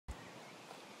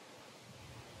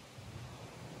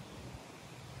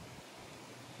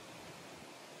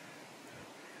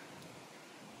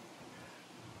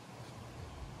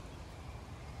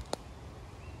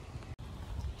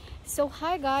So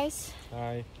hi guys.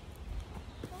 Hi.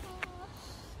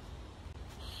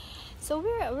 So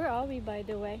where are we, by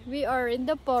the way? We are in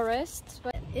the forest.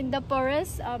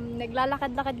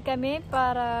 Naglalakad-lakad kami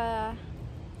para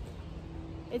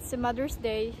it's a Mother's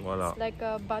Day. Voilà. It's like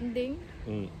a bonding.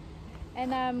 Mm.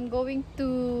 And I'm going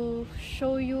to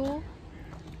show you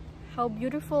how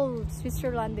beautiful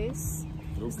Switzerland is.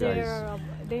 Look, guys.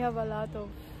 They have a lot of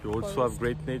You also forest. have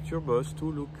great nature, but us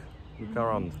too. Look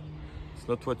around. It's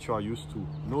not what you are used to.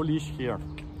 No leash here.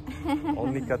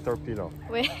 Only caterpillar.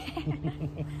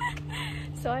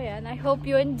 So ayan, I hope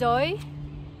you enjoy.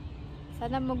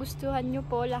 Sana magustuhan nyo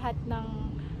po lahat ng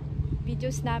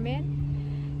videos namin.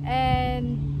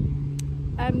 And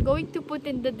I'm going to put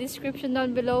in the description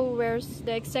down below where's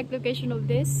the exact location of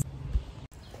this.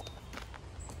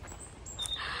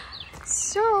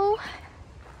 So,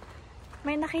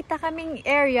 may nakita kaming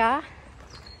area.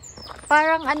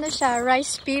 Parang ano siya,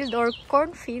 rice field or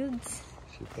corn fields.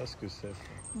 Je sais pas ce que c'est.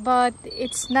 But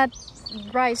it's not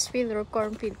rice field or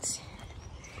corn fields.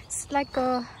 It's like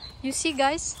a, you see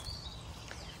guys,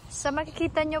 sa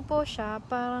makikita nyo po siya,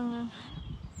 parang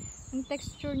yung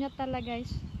texture niya talaga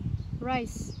is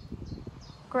rice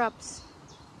crops.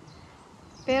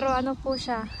 Pero ano po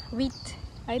siya, wheat.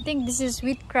 I think this is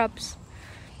wheat crops.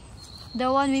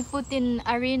 The one we put in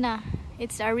arena,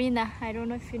 it's arena. I don't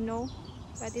know if you know,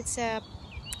 but it's a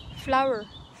flower.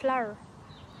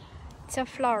 It's a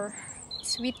flower.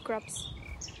 It's wheat crops.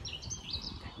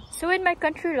 So in my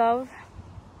country, love,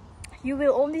 you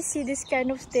will only see this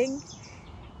kind of thing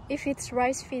if it's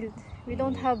rice field. We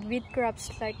don't have wheat crops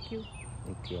like you.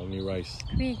 Okay, only rice.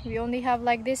 We only have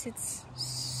like this. It's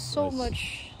so Rice.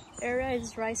 much area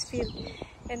is rice field,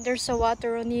 and there's a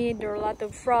water on it. There are a lot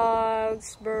of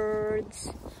frogs,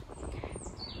 birds.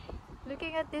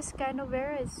 Looking at this kind of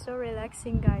area is so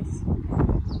relaxing, guys.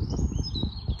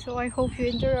 So I hope you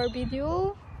enjoy our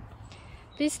video.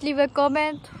 Please leave a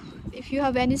comment if you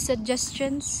have any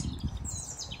suggestions.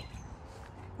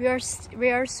 We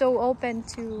are so open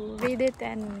to read it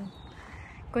and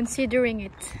considering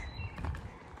it.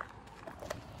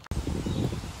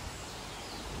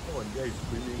 Oh, one guy is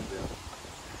swimming there.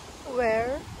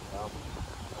 Where?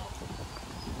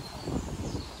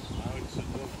 Ah, it's a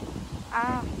dog.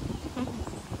 Ah.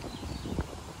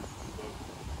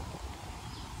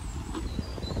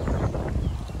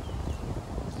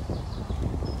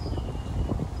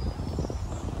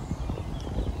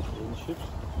 Une chips?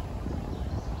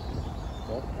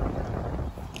 Non?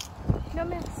 No,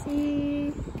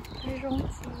 merci. Très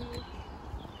gentil.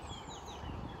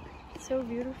 So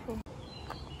beautiful.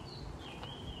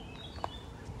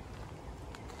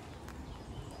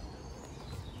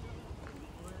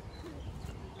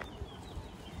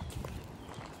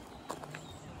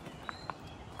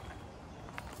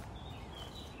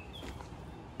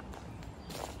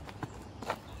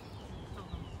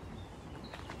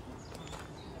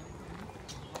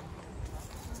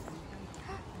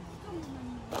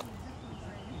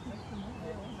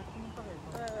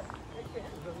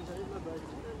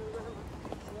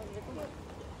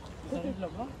 Ils arrivent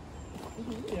là-bas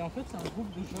et en fait c'est un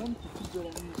groupe de jeunes qui font de la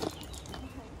musique.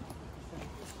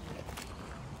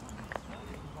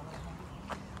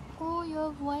 Oh, you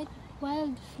have white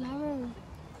wildflower.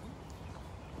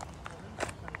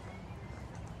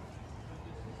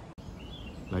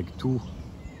 Like tout.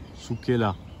 Souquet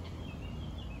là.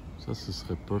 Ça, ce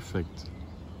serait perfect.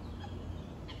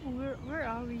 Where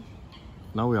are we?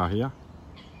 Now we are here.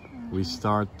 We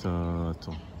start.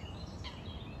 Attends.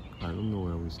 I don't know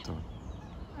where we start.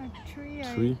 A tree,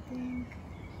 Tree? I think.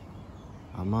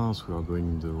 Ah mince, we are going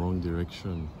in the wrong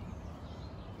direction.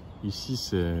 Ici,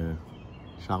 c'est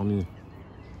Charmy.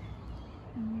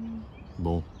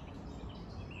 Bon.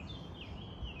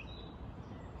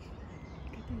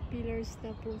 Caterpillar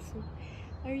stop also.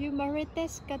 Are you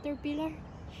Marites caterpillar?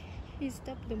 He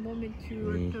stopped the moment you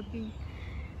were talking.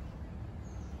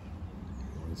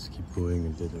 Let's keep going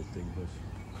and then I'll take this.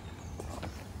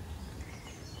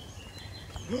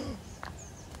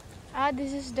 Ah,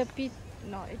 this is the pit.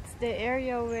 No, it's the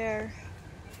area where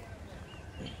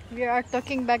we are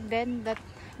talking back then that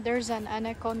there's an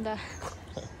anaconda.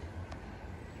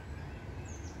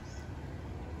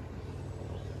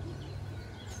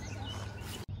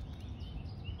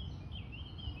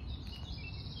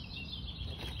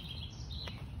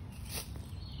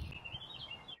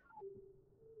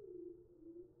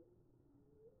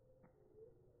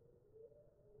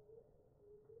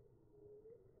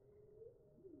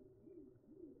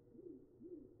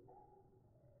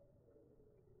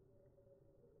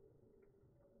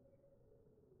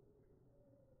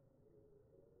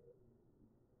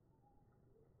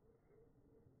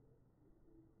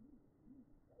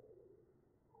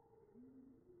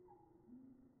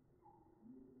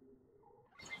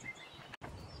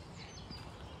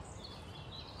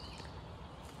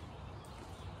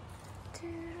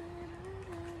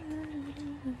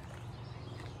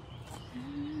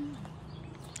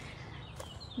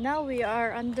 Now we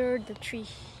are under the tree.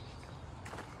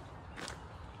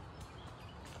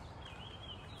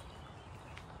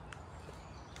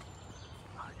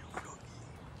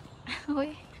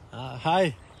 Oi.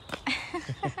 Hi.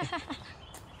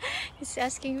 He's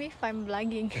asking me if I'm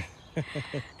vlogging.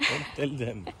 Don't tell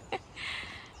them.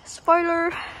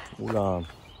 Spoiler! Oula.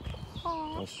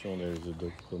 Aww. Attention, there is a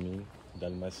dog coming.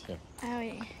 Dalmatien. Oh,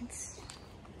 wait.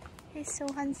 He's so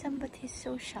handsome, but he's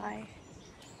so shy.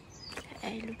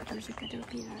 Hey, look, there's a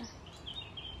caterpillar.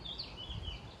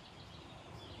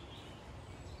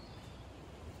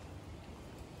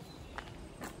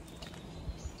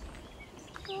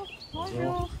 Oh,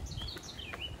 bonjour.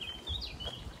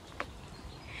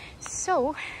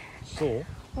 So,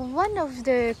 one of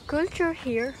the culture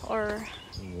here, or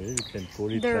You can call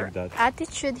it their like that.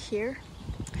 attitude here,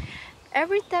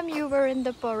 every time you were in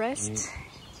the forest,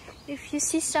 if you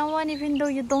see someone, even though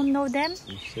you don't know them,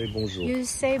 You say bonjour. you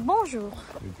say bonjour.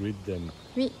 You greet them.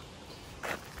 Oui.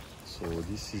 So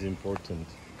this is important.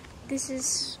 This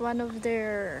is one of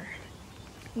their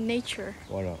nature.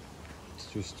 Voilà. It's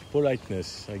just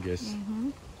politeness, I guess.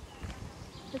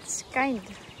 It's kind.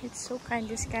 It's so kind,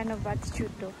 this kind of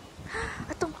attitude though.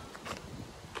 Ato!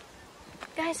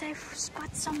 Guys, I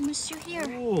spot some monsieur here.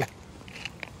 Oh!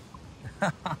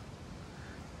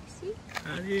 See?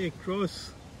 Allez,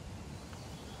 cross!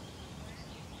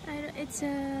 It's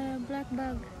a black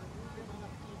bug.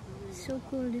 So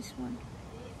cool, this one.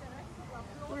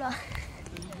 Hola.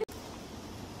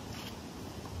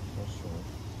 Attention.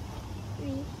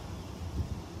 Oui.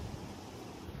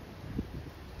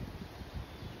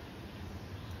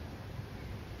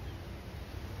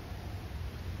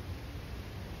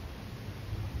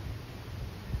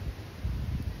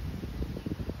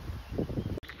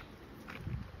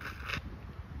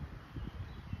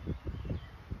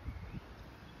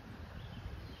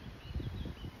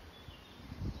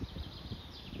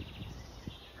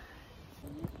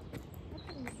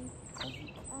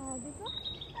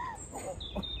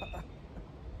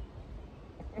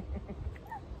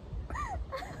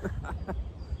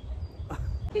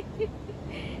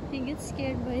 He gets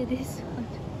scared by this one.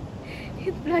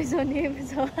 It flies on him,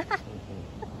 so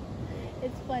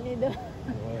it's funny though.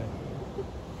 Ouais.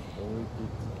 Don't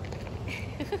repeat.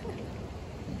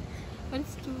 But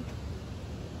it's too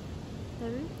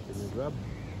heavy. Can you grab?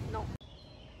 No.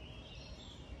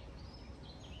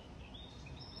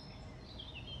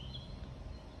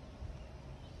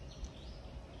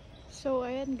 So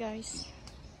ayan guys,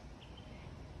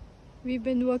 we've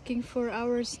been walking for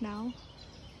hours now,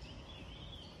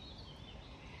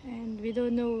 and we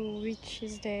don't know which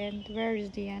is the end, where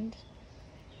is the end,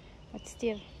 but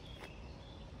still,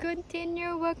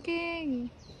 continue walking.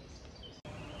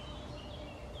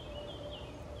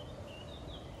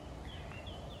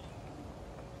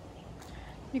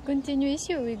 We continue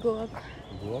ici or we go up?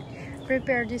 Go up.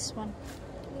 Prepare this one.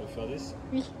 You faire this?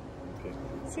 Oui. Okay.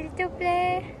 S'il te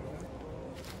plaît.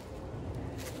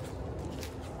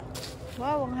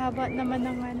 Wow, ang haba naman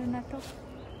ng ano na to.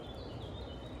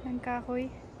 Ng kahoy.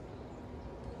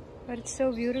 But it's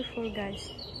so beautiful,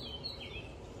 guys.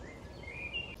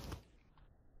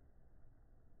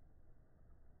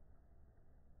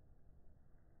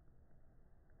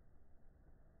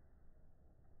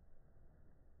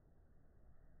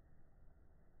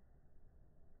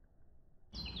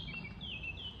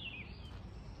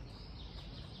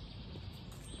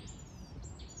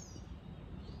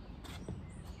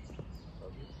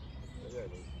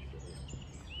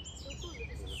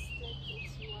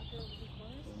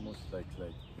 Almost like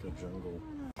the jungle.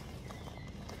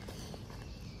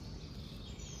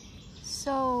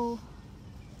 So,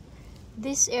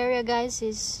 this area, guys,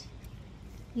 is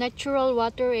natural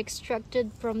water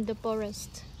extracted from the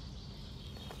forest.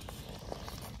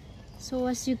 So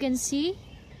as you can see,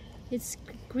 it's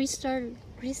crystal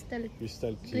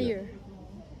clear.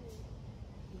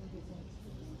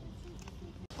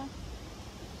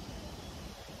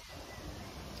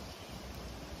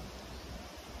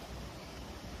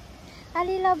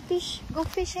 Ali love fish. Go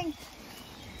fishing.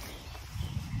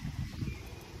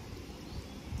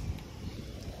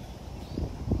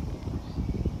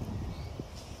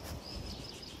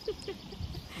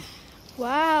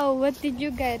 Wow, what did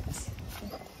you get?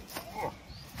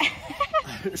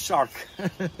 Shark.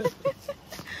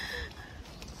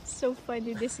 So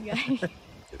funny, this guy.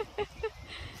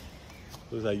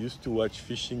 Because I used to watch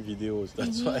fishing videos,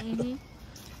 that's why.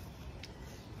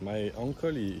 My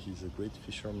uncle, he's a great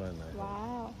fisherman.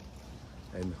 Wow.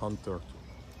 And hunter too.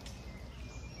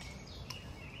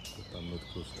 But I'm not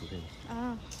close to him.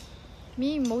 Ah,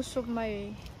 me, most of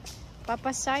my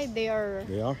papa's side, they are.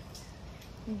 They are?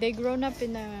 They grown up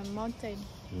in a mountain.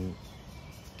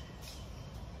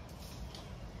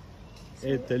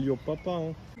 Hey, tell your papa.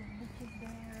 Hein?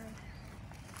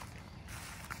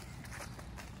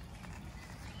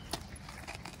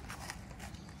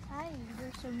 Hi,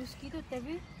 there's a mosquito, t'as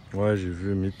vu? Ouais, j'ai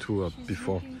vu me too She's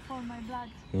before. looking for my blood.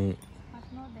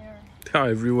 Maintenant, They're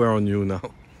everywhere on you now.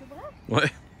 c'est vrai? Ouais.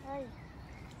 Hi.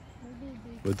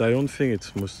 Maybe But I don't think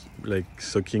it's like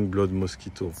sucking blood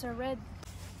mosquito. it's a red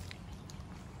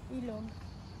ilog.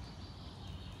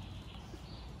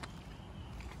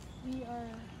 We are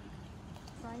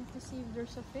trying to see if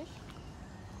there's a fish.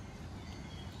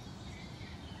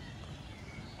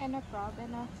 And a crab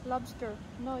and a lobster.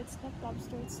 No, it's not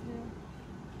lobster, it's the...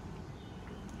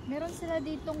 Meron sila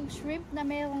ditong shrimp na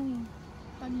merong...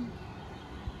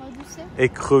 How do you say?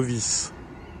 Écrevisse.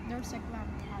 There's a clam,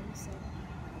 how do you say?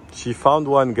 She found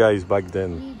one, guys, back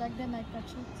then. Me, back then I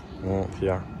touched it.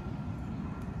 Here.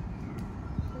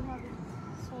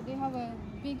 So they have a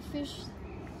big fish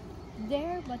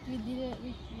there, but we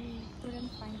couldn't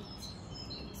find it.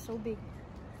 It's so big.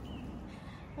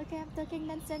 Okay, I'm talking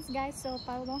nonsense, guys, so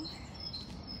pardon.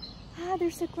 Ah,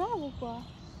 there's a crab or what?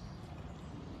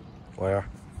 Where?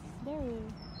 There.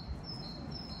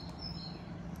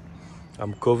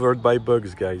 I'm covered by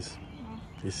bugs, guys. Oh.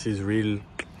 This is real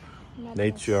Not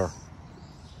nature. this.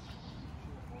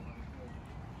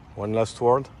 One last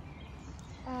word.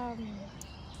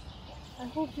 I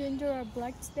hope you enjoy our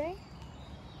vlog today,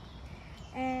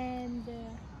 and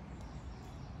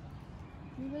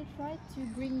we will try to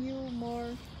bring you more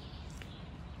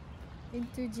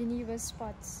into Geneva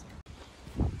spots.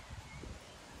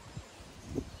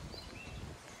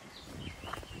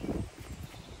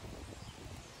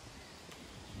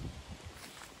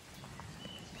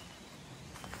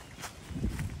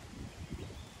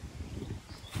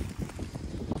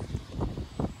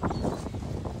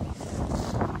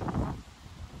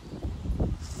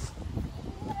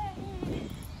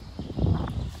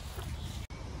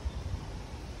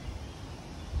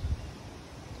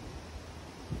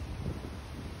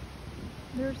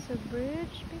 There's a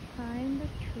bridge behind the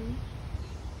tree.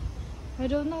 I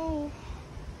don't know.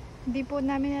 Hindi po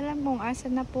namin alam kung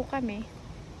asan na po kami.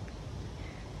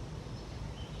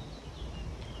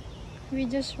 We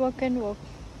just walk and walk.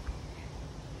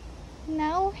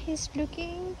 Now he's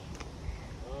looking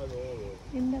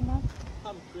in the map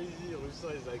I'm crazy.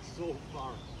 Russa is like so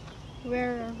far.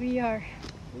 where we are.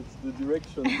 It's the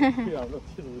direction. We are not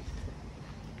in Russa.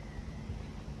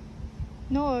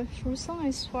 No, Rusang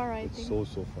is far, I It's think.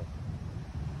 so far.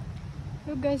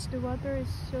 Look guys, the water is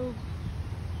so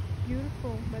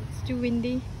beautiful, but it's too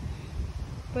windy.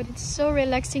 But it's so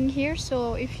relaxing here,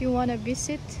 so if you want to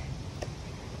visit,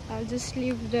 I'll just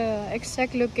leave the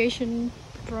exact location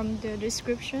from the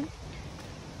description,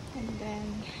 and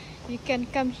then you can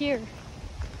come here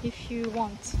if you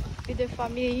want, with the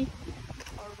family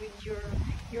or with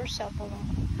yourself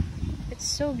alone. It's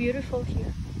so beautiful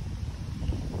here.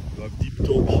 You have deep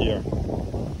talk here.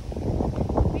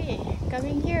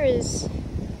 Coming here is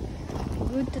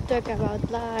good to talk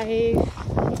about life,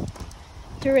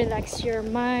 to relax your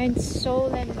mind,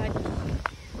 soul and body.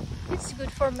 It's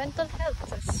good for mental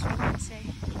health, as we can say.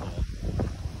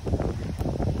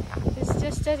 It's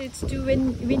just that it's too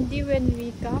windy when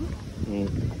we come,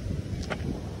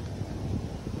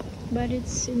 but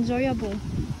it's enjoyable.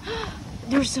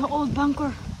 There's an old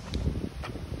bunker.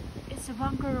 It's a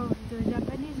bunker of the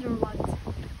Japanese or what?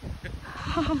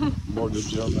 More the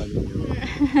German.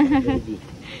 Maybe.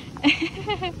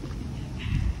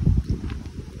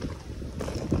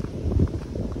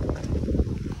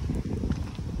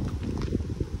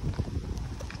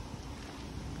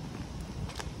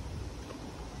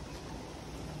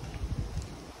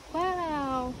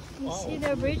 Wow! You see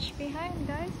the bridge behind,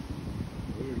 guys?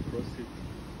 We will cross it.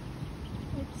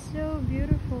 It's so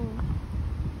beautiful.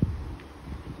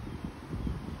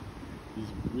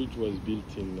 This bridge was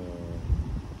built in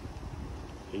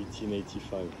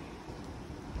 1885.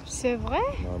 C'est vrai?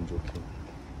 No, I'm joking.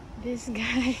 This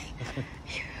guy.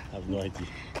 I have no idea.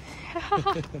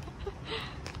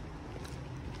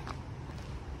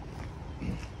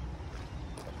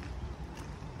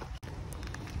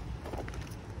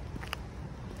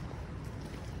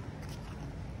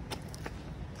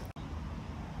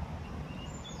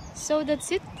 So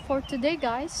that's it for today,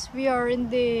 guys. We are in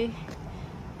the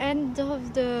end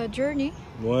of the journey.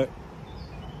 Ouais.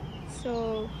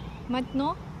 So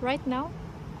maintenant, right now,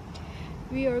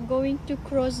 we are going to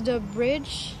cross the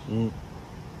bridge,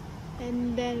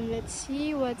 and then let's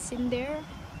see what's in there.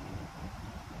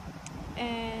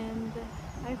 And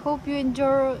I hope you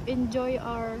enjoy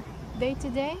our day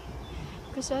today.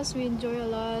 because us, we enjoy a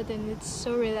lot and it's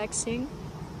so relaxing.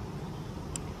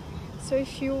 So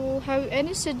if you have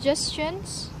any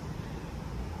suggestions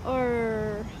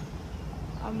or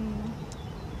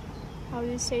how do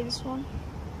you say this one,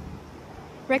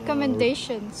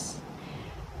 recommendations,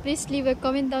 please leave a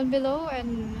comment down below,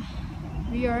 and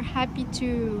we are happy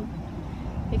to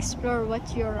explore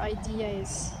what your idea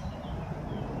is.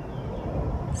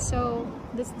 So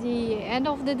that's the end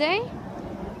of the day.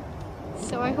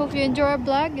 So I hope you enjoy our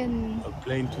vlog, and A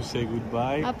plane to say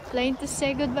goodbye. a plane to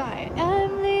say goodbye.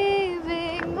 I'm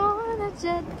leaving on a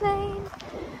jet plane.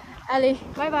 Allez,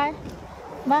 bye bye.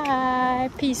 Bye.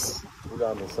 Peace.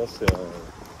 Oula, mais ça c'est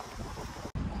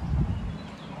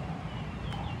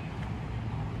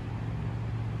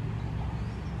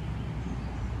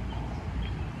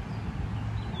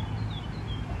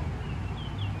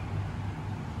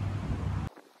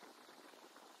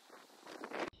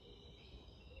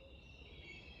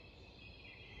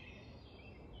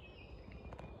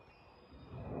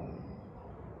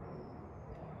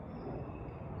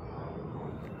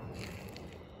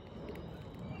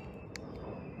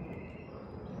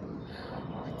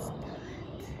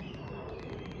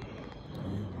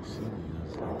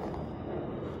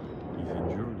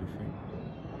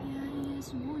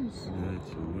Yeah,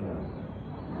 it's a window.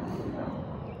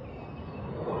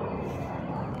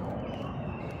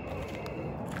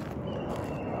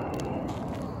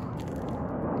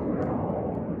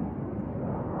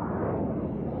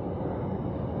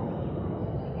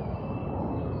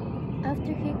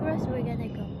 After he grows, we're gonna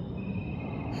go.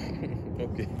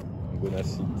 Okay, I'm gonna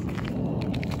sit.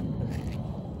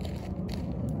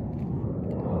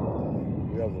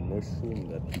 We have a mushroom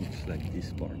that looks like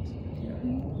this part.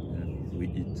 And we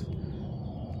eat.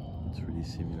 It's really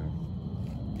similar.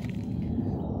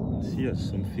 See, he has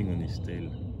something on his tail.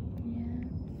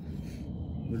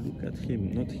 But look at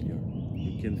him, not here.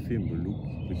 You can film, but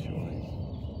look with your eyes.